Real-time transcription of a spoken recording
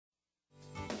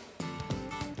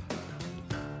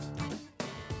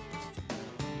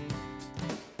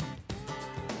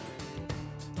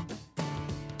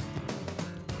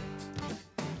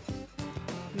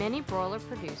Many broiler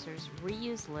producers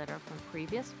reuse litter from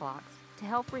previous flocks to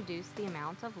help reduce the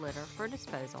amount of litter for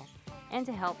disposal and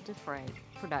to help defray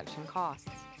production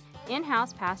costs.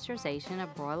 In-house pasteurization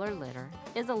of broiler litter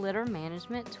is a litter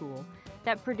management tool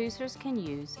that producers can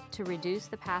use to reduce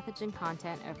the pathogen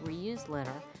content of reused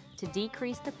litter, to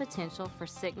decrease the potential for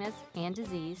sickness and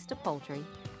disease to poultry,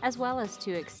 as well as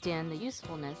to extend the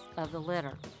usefulness of the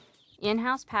litter.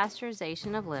 In-house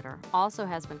pasteurization of litter also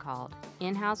has been called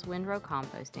in-house windrow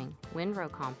composting,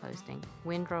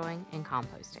 windrowing, and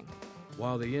composting.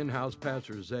 While the in-house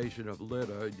pasteurization of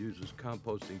litter uses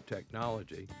composting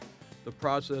technology, the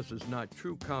process is not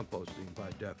true composting by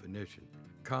definition.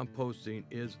 Composting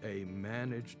is a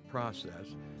managed process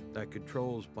that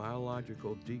controls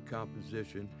biological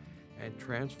decomposition and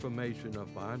transformation of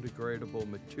biodegradable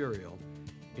material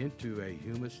into a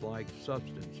humus-like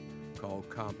substance called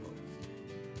compost.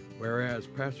 Whereas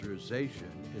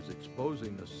pasteurization is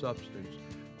exposing the substance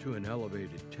to an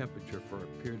elevated temperature for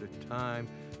a period of time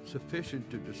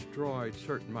sufficient to destroy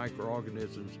certain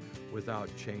microorganisms without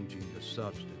changing the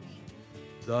substance.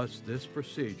 Thus, this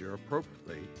procedure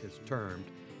appropriately is termed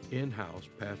in-house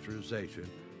pasteurization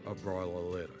of broiler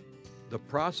litter. The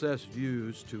process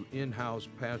used to in-house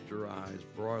pasteurize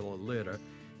broiler litter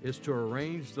is to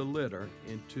arrange the litter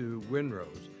into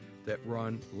windrows that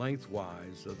run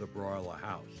lengthwise of the broiler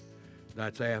house.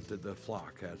 That's after the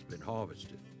flock has been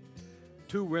harvested.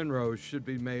 2 windrows should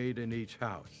be made in each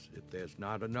house. If there's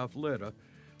not enough litter,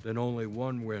 then only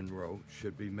 1 windrow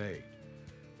should be made.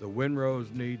 The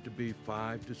windrows need to be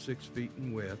 5 to 6 feet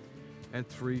in width and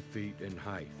 3 feet in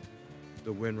height.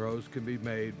 The windrows can be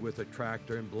made with a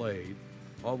tractor and blade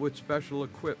or with special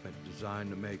equipment designed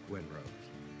to make windrows.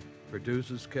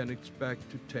 Producers can expect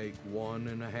to take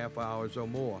 1.5 hours or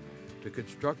more to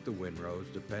construct the windrows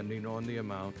depending on the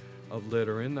amount of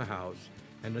litter in the house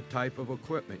and the type of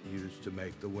equipment used to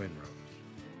make the windrows.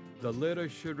 The litter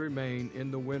should remain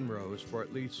in the windrows for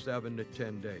at least 7 to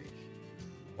 10 days.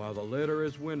 While the litter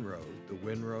is windrowed, the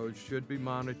windrows should be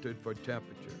monitored for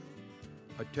temperature.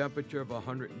 A temperature of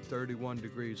 131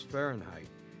 degrees Fahrenheit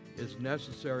is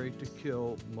necessary to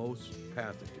kill most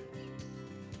pathogens.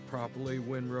 Properly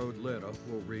windrowed litter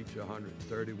will reach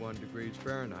 131 degrees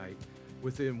Fahrenheit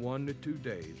within 1 to 2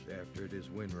 days after it is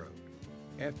windrowed.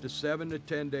 After 7 to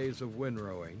 10 days of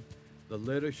windrowing, the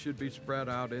litter should be spread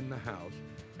out in the house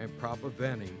and proper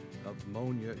venting of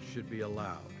ammonia should be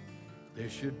allowed.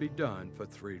 This should be done for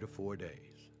 3 to 4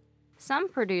 days. Some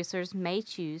producers may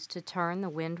choose to turn the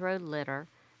windrowed litter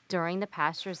during the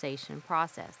pasteurization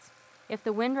process. If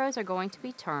the windrows are going to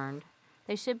be turned,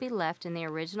 they should be left in the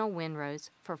original windrows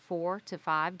for 4 to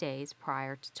 5 days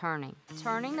prior to turning.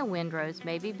 Turning the windrows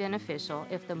may be beneficial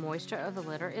if the moisture of the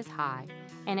litter is high,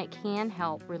 and it can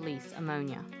help release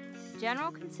ammonia.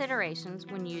 General considerations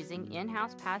when using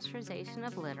in-house pasteurization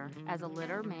of litter as a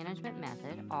litter management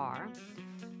method are: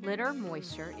 litter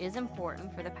moisture is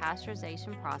important for the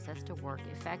pasteurization process to work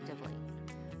effectively.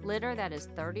 Litter that is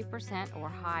 30% or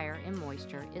higher in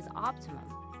moisture is optimum,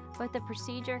 but the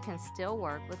procedure can still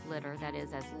work with litter that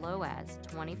is as low as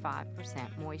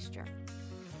 25% moisture.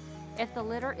 If the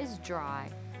litter is dry,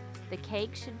 the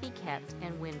cake should be kept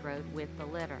and windrowed with the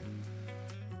litter.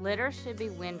 Litter should be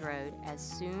windrowed as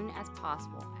soon as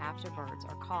possible after birds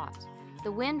are caught.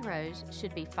 The windrows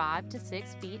should be 5 to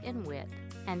 6 feet in width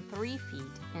and 3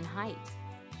 feet in height.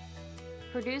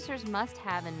 Producers must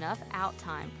have enough out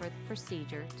time for the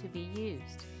procedure to be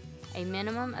used. A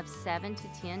minimum of 7 to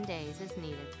 10 days is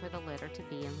needed for the litter to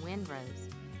be in windrows,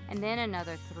 and then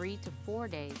another 3 to 4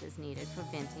 days is needed for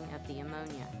venting of the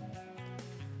ammonia.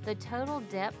 The total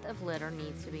depth of litter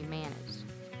needs to be managed.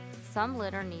 Some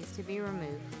litter needs to be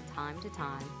removed from time to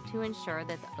time to ensure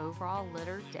that the overall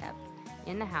litter depth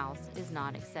in the house is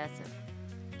not excessive.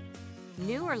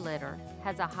 Newer litter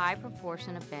has a high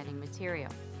proportion of bedding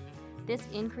material. This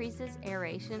increases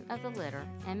aeration of the litter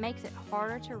and makes it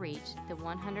harder to reach the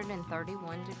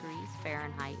 131 degrees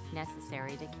Fahrenheit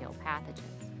necessary to kill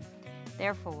pathogens.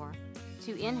 Therefore,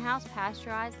 to in-house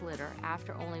pasteurize litter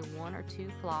after only 1 or 2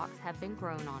 flocks have been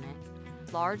grown on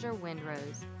it, larger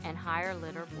windrows and higher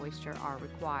litter moisture are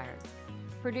required.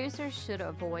 Producers should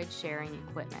avoid sharing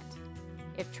equipment.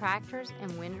 If tractors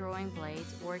and windrowing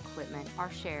blades or equipment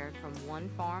are shared from one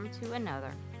farm to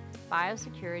another,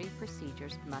 biosecurity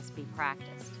procedures must be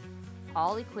practiced.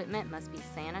 All equipment must be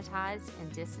sanitized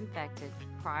and disinfected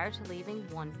prior to leaving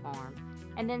one farm,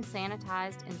 and then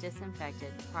sanitized and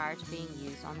disinfected prior to being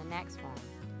used on the next farm.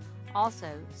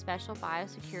 Also, special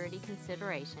biosecurity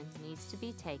consideration needs to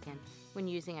be taken when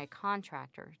using a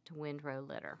contractor to windrow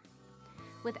litter.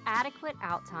 With adequate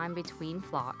out time between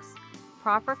flocks,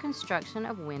 proper construction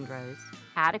of windrows,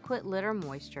 adequate litter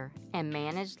moisture, and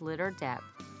managed litter depth,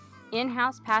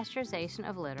 in-house pasteurization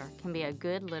of litter can be a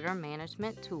good litter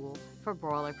management tool for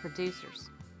broiler producers.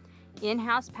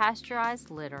 In-house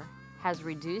pasteurized litter has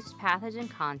reduced pathogen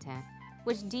content,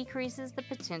 which decreases the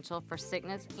potential for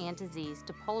sickness and disease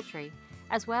to poultry,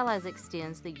 as well as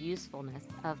extends the usefulness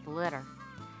of the litter.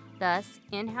 Thus,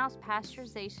 in-house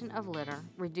pasteurization of litter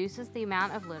reduces the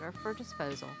amount of litter for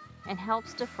disposal and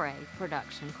helps defray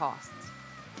production costs.